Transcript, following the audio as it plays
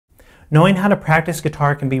Knowing how to practice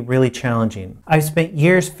guitar can be really challenging. I've spent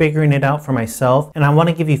years figuring it out for myself, and I want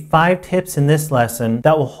to give you 5 tips in this lesson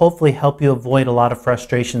that will hopefully help you avoid a lot of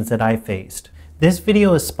frustrations that I faced. This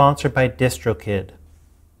video is sponsored by DistroKid.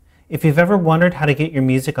 If you've ever wondered how to get your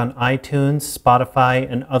music on iTunes, Spotify,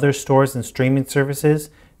 and other stores and streaming services,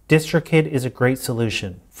 DistroKid is a great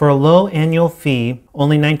solution. For a low annual fee,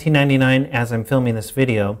 only $19.99 as I'm filming this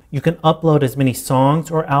video, you can upload as many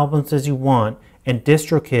songs or albums as you want, and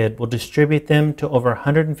DistroKid will distribute them to over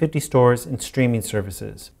 150 stores and streaming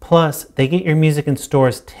services. Plus, they get your music in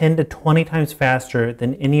stores 10 to 20 times faster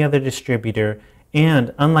than any other distributor,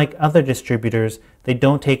 and unlike other distributors, they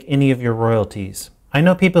don't take any of your royalties. I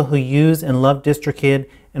know people who use and love DistroKid,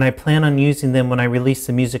 and I plan on using them when I release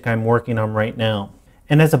the music I'm working on right now.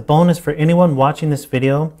 And as a bonus for anyone watching this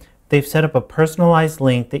video, they've set up a personalized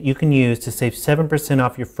link that you can use to save 7%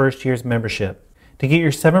 off your first year's membership. To get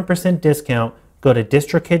your 7% discount, go to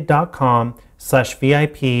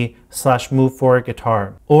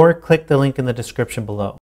distrokid.com/VIP/moveforwardguitar or click the link in the description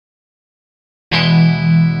below.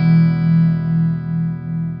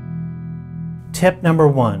 Tip number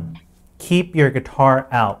 1, keep your guitar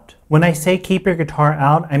out. When I say keep your guitar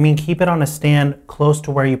out, I mean keep it on a stand close to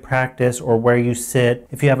where you practice or where you sit.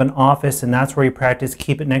 If you have an office and that's where you practice,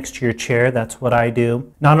 keep it next to your chair. That's what I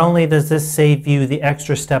do. Not only does this save you the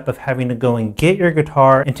extra step of having to go and get your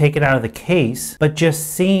guitar and take it out of the case, but just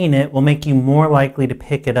seeing it will make you more likely to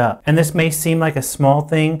pick it up. And this may seem like a small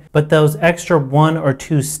thing, but those extra 1 or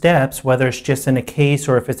 2 steps, whether it's just in a case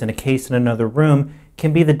or if it's in a case in another room,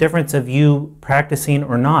 can be the difference of you practicing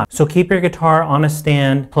or not. So keep your guitar on a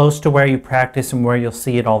stand close to where you practice and where you'll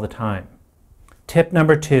see it all the time. Tip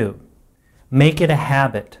number 2, make it a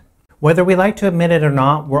habit. Whether we like to admit it or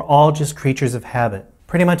not, we're all just creatures of habit.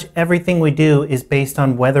 Pretty much everything we do is based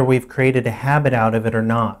on whether we've created a habit out of it or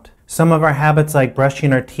not. Some of our habits, like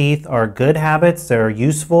brushing our teeth, are good habits, they're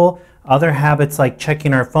useful. Other habits, like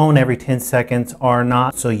checking our phone every 10 seconds, are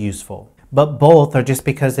not so useful. But both are just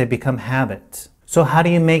because they become habits. So how do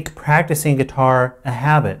you make practicing guitar a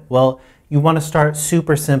habit? Well, you want to start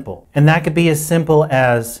super simple. And that could be as simple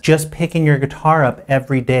as just picking your guitar up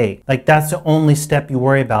every day. Like, that's the only step you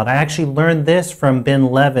worry about. I actually learned this from Ben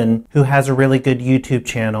Levin, who has a really good YouTube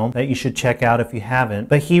channel that you should check out if you haven't.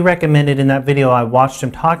 But he recommended in that video, I watched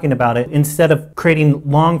him talking about it, instead of creating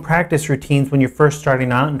long practice routines when you're first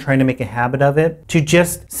starting out and trying to make a habit of it, to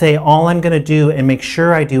just say all I'm going to do and make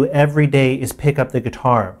sure I do every day is pick up the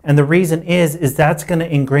guitar. And the reason is that's going to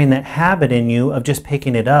ingrain that habit in you of just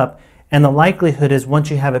picking it up. And the likelihood is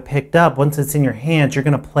once you have it picked up, once it's in your hands, you're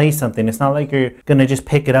going to play something. It's not like you're going to just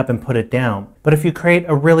pick it up and put it down. But if you create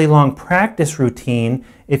a really long practice routine,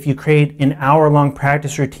 if you create an hour-long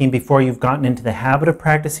practice routine before you've gotten into the habit of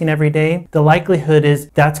practicing every day, the likelihood is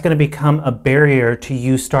that's going to become a barrier to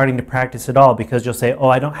you starting to practice at all, because you'll say, oh,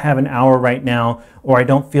 I don't have an hour right now, or I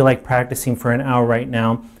don't feel like practicing for an hour right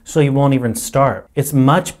now, so you won't even start. It's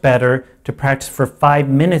much better to practice for 5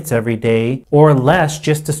 minutes every day or less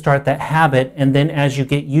just to start that habit, and then as you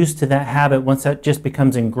get used to that habit, once that just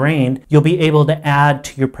becomes ingrained, you'll be able to add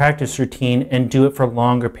to your practice routine and do it for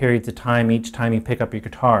longer periods of time each time you pick up your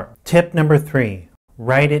guitar. Tip number 3,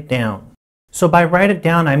 write it down. So by write it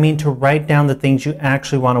down, I mean to write down the things you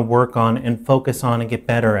actually want to work on and focus on and get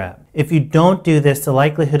better at. If you don't do this, the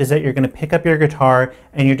likelihood is that you're going to pick up your guitar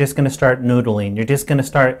and you're just going to start noodling. You're just going to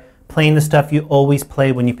start playing the stuff you always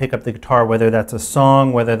play when you pick up the guitar, whether that's a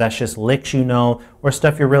song, whether that's just licks you know, or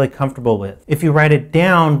stuff you're really comfortable with. If you write it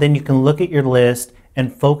down, then you can look at your list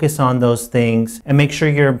and focus on those things and make sure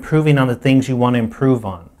you're improving on the things you want to improve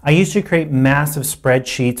on. I used to create massive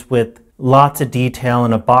spreadsheets with lots of detail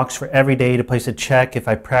and a box for every day to place a check if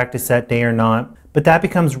I practice that day or not, but that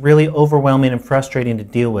becomes really overwhelming and frustrating to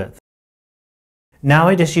deal with. Now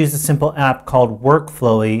I just use a simple app called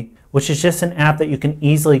Workflowy, which is just an app that you can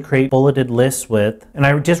easily create bulleted lists with, and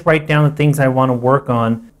I just write down the things I want to work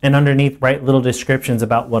on and underneath write little descriptions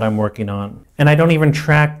about what I'm working on. And I don't even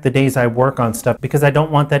track the days I work on stuff because I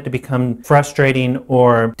don't want that to become frustrating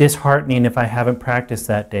or disheartening if I haven't practiced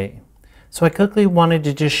that day. So I quickly wanted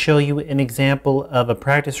to just show you an example of a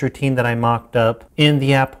practice routine that I mocked up in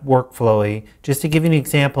the app Workflowy, just to give you an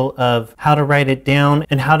example of how to write it down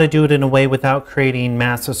and how to do it in a way without creating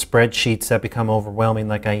massive spreadsheets that become overwhelming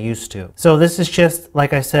like I used to. So this is just,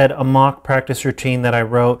 like I said, a mock practice routine that I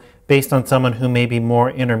wrote based on someone who may be more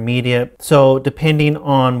intermediate. So depending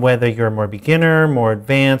on whether you're more beginner, more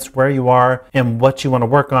advanced, where you are, and what you want to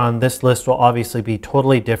work on, this list will obviously be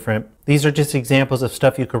totally different. These are just examples of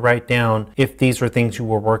stuff you could write down if these were things you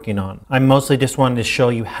were working on. I mostly just wanted to show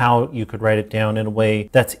you how you could write it down in a way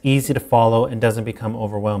that's easy to follow and doesn't become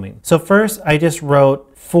overwhelming. So first, I just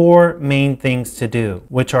wrote 4 main things to do,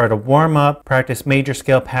 which are to warm up, practice major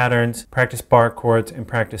scale patterns, practice bar chords, and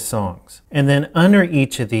practice songs. And then under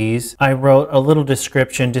each of these, I wrote a little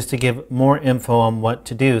description just to give more info on what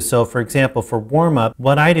to do. So for example, for warm up,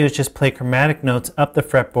 what I do is just play chromatic notes up the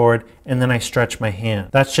fretboard and then I stretch my hand.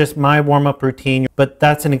 That's just my warm up routine, but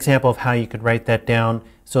that's an example of how you could write that down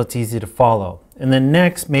so it's easy to follow. And then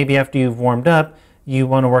next, maybe after you've warmed up, you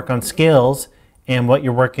want to work on scales, and what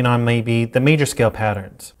you're working on may be the major scale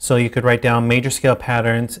patterns. So you could write down major scale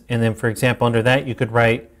patterns, and then for example under that you could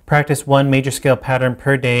write practice 1 major scale pattern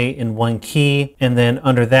per day in 1 key, and then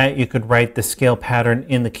under that you could write the scale pattern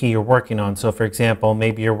in the key you're working on. So for example,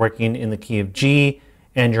 maybe you're working in the key of G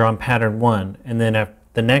and you're on pattern 1, and then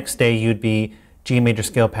the next day you'd be G major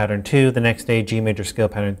scale pattern 2, the next day G major scale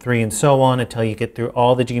pattern 3, and so on until you get through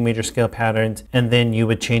all the G major scale patterns, and then you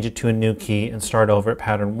would change it to a new key and start over at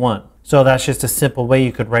pattern 1. So that's just a simple way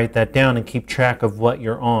you could write that down and keep track of what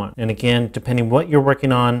you're on. And again, depending what you're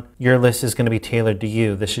working on, your list is going to be tailored to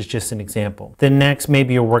you. This is just an example. Then next,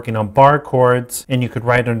 maybe you're working on bar chords, and you could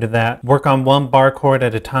write under that, work on 1 bar chord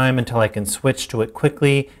at a time until I can switch to it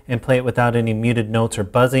quickly and play it without any muted notes or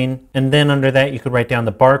buzzing. And then under that, you could write down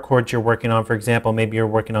the bar chords you're working on. For example, maybe you're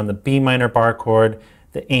working on the B minor bar chord,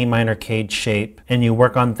 the A minor cage shape, and you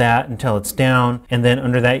work on that until it's down. And then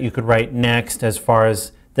under that, you could write next as far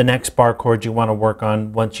as the next bar chord you want to work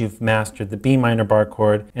on once you've mastered the B minor bar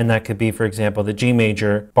chord, and that could be, for example, the G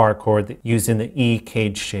major bar chord using the E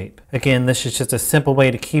cage shape. Again, this is just a simple way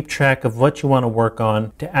to keep track of what you want to work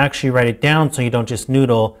on, to actually write it down so you don't just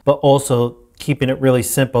noodle, but also keeping it really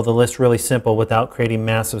simple, the list really simple, without creating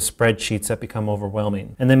massive spreadsheets that become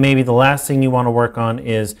overwhelming. And then maybe the last thing you want to work on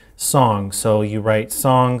is songs. So you write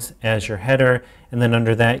songs as your header, and then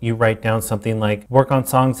under that you write down something like work on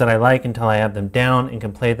songs that I like until I have them down and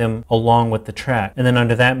can play them along with the track. And then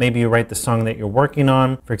under that maybe you write the song that you're working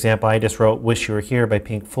on. For example, I just wrote Wish You Were Here by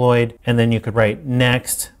Pink Floyd, and then you could write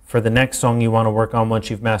next for the next song you want to work on once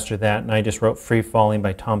you've mastered that, and I just wrote Free Falling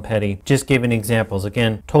by Tom Petty. Just giving examples.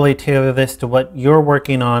 Again, totally tailor this to what you're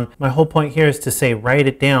working on. My whole point here is to say write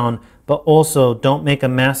it down, but also don't make a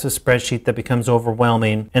massive spreadsheet that becomes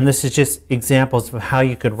overwhelming. And this is just examples of how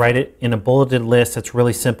you could write it in a bulleted list that's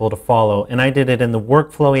really simple to follow. And I did it in the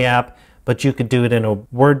Workflowy app, but you could do it in a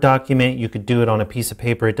Word document, you could do it on a piece of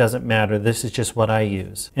paper, it doesn't matter. This is just what I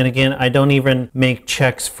use. And again, I don't even make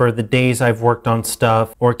checks for the days I've worked on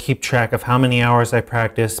stuff or keep track of how many hours I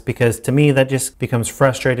practice, because to me that just becomes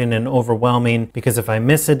frustrating and overwhelming, because if I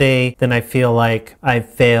miss a day, then I feel like I've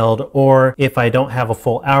failed. Or if I don't have a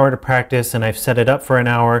full hour to practice and I've set it up for an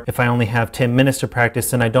hour, if I only have 10 minutes to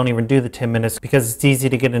practice, then I don't even do the 10 minutes, because it's easy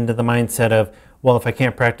to get into the mindset of, well, if I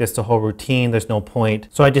can't practice the whole routine, there's no point.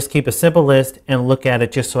 So I just keep a simple list and look at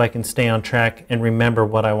it just so I can stay on track and remember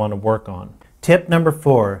what I want to work on. Tip number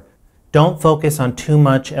 4, don't focus on too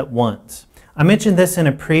much at once. I mentioned this in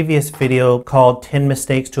a previous video called 10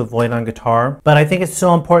 Mistakes to Avoid on Guitar, but I think it's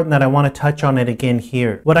so important that I want to touch on it again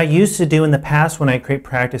here. What I used to do in the past when I create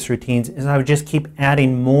practice routines is I would just keep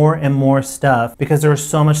adding more and more stuff because there was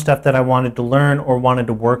so much stuff that I wanted to learn or wanted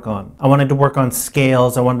to work on. I wanted to work on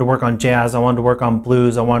scales, I wanted to work on jazz, I wanted to work on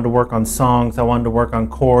blues, I wanted to work on songs, I wanted to work on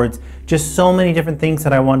chords, just so many different things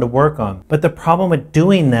that I wanted to work on. But the problem with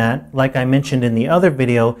doing that, like I mentioned in the other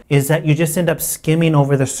video, is that you just end up skimming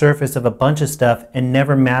over the surface of a bunch of stuff and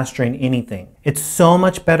never mastering anything. It's so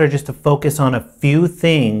much better just to focus on a few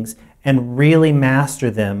things and really master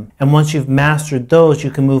them. And once you've mastered those,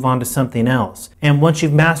 you can move on to something else. And once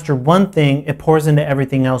you've mastered one thing, it pours into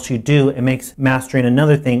everything else you do. It makes mastering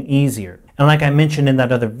another thing easier. And like I mentioned in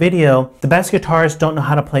that other video, the best guitarists don't know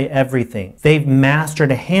how to play everything. They've mastered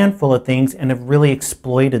a handful of things and have really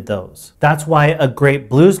exploited those. That's why a great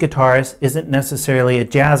blues guitarist isn't necessarily a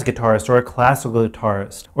jazz guitarist or a classical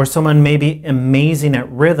guitarist, or someone maybe amazing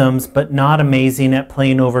at rhythms but not amazing at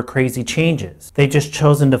playing over crazy changes. They've just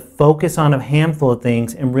chosen to focus on a handful of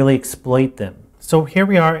things and really exploit them. So here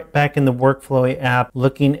we are back in the Workflowy app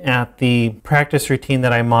looking at the practice routine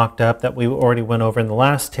that I mocked up that we already went over in the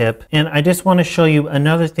last tip. And I just want to show you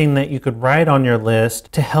another thing that you could write on your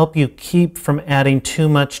list to help you keep from adding too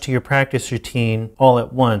much to your practice routine all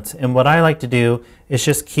at once. And what I like to do is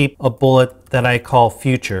just keep a bullet that I call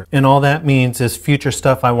future. And all that means is future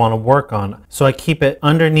stuff I want to work on. So I keep it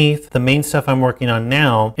underneath the main stuff I'm working on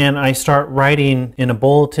now, and I start writing in a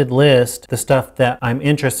bulleted list the stuff that I'm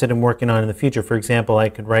interested in working on in the future. For example, I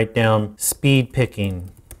could write down speed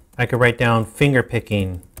picking. I could write down finger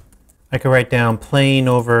picking. I could write down playing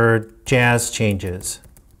over jazz changes,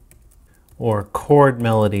 or chord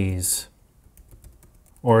melodies,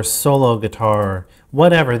 or solo guitar,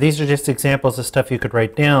 whatever. These are just examples of stuff you could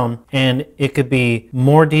write down, and it could be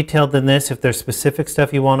more detailed than this if there's specific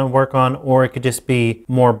stuff you want to work on, or it could just be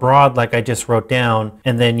more broad like I just wrote down,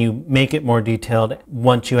 and then you make it more detailed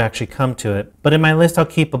once you actually come to it. But in my list, I'll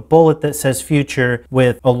keep a bullet that says future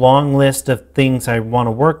with a long list of things I want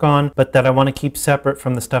to work on, but that I want to keep separate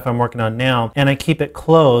from the stuff I'm working on now, and I keep it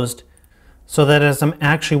closed so that as I'm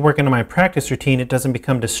actually working on my practice routine, it doesn't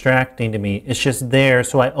become distracting to me. It's just there,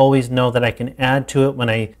 so I always know that I can add to it when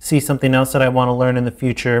I see something else that I want to learn in the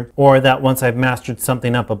future, or that once I've mastered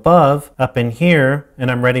something up above, up in here,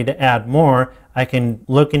 and I'm ready to add more, I can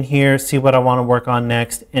look in here, see what I want to work on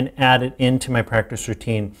next, and add it into my practice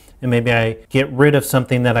routine. And maybe I get rid of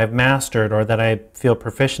something that I've mastered or that I feel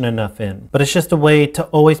proficient enough in. But it's just a way to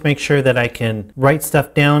always make sure that I can write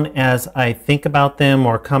stuff down as I think about them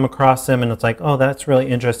or come across them, and it's like, oh, that's really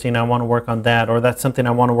interesting, I want to work on that, or that's something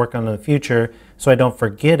I want to work on in the future, so I don't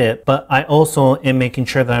forget it. But I also am making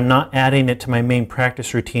sure that I'm not adding it to my main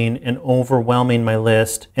practice routine and overwhelming my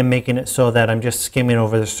list and making it so that I'm just skimming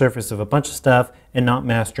over the surface of a bunch of stuff and not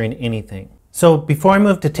mastering anything. So before I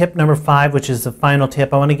move to tip number 5, which is the final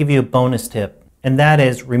tip, I want to give you a bonus tip, and that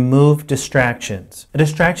is remove distractions. A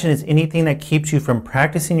distraction is anything that keeps you from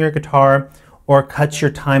practicing your guitar or cuts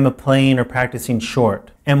your time of playing or practicing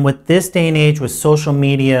short. And with this day and age, with social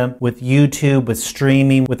media, with YouTube, with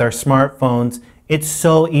streaming, with our smartphones, it's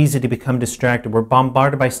so easy to become distracted. We're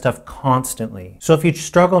bombarded by stuff constantly. So if you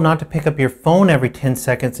struggle not to pick up your phone every 10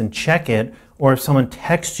 seconds and check it, or if someone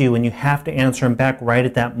texts you and you have to answer them back right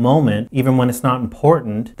at that moment, even when it's not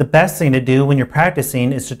important, the best thing to do when you're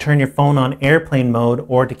practicing is to turn your phone on airplane mode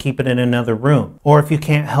or to keep it in another room. Or if you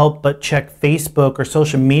can't help but check Facebook or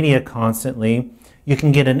social media constantly, you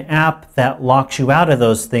can get an app that locks you out of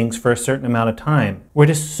those things for a certain amount of time. We're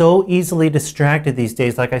just so easily distracted these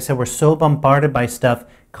days. Like I said, we're so bombarded by stuff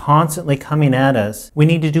constantly coming at us. We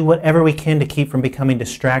need to do whatever we can to keep from becoming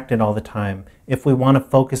distracted all the time if we want to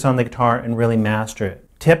focus on the guitar and really master it.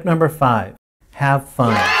 Tip number 5, have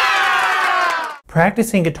fun.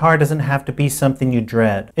 Practicing guitar doesn't have to be something you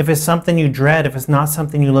dread. If it's something you dread, if it's not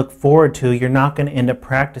something you look forward to, you're not going to end up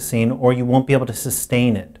practicing, or you won't be able to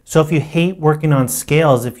sustain it. So if you hate working on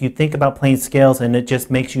scales, if you think about playing scales and it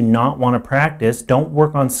just makes you not want to practice, don't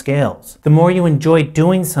work on scales. The more you enjoy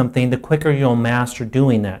doing something, the quicker you'll master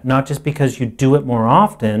doing that. Not just because you do it more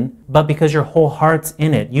often, but because your whole heart's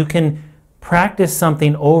in it. You can practice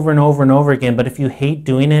something over and over and over again, but if you hate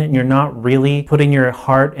doing it and you're not really putting your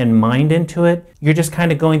heart and mind into it, you're just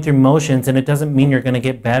kind of going through motions, and it doesn't mean you're going to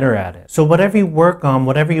get better at it. So whatever you work on,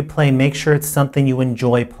 whatever you play, make sure it's something you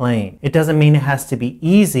enjoy playing. It doesn't mean it has to be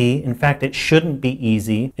easy. In fact, it shouldn't be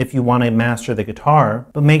easy if you want to master the guitar,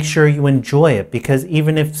 but make sure you enjoy it, because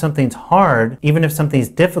even if something's hard, even if something's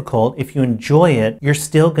difficult, if you enjoy it, you're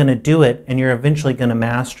still going to do it, and you're eventually going to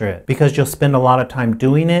master it because you'll spend a lot of time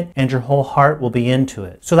doing it and your whole heart will be into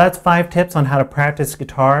it. So that's 5 tips on how to practice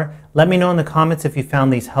guitar. Let me know in the comments if you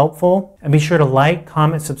found these helpful, and be sure to like,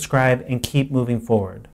 comment, subscribe, and keep moving forward.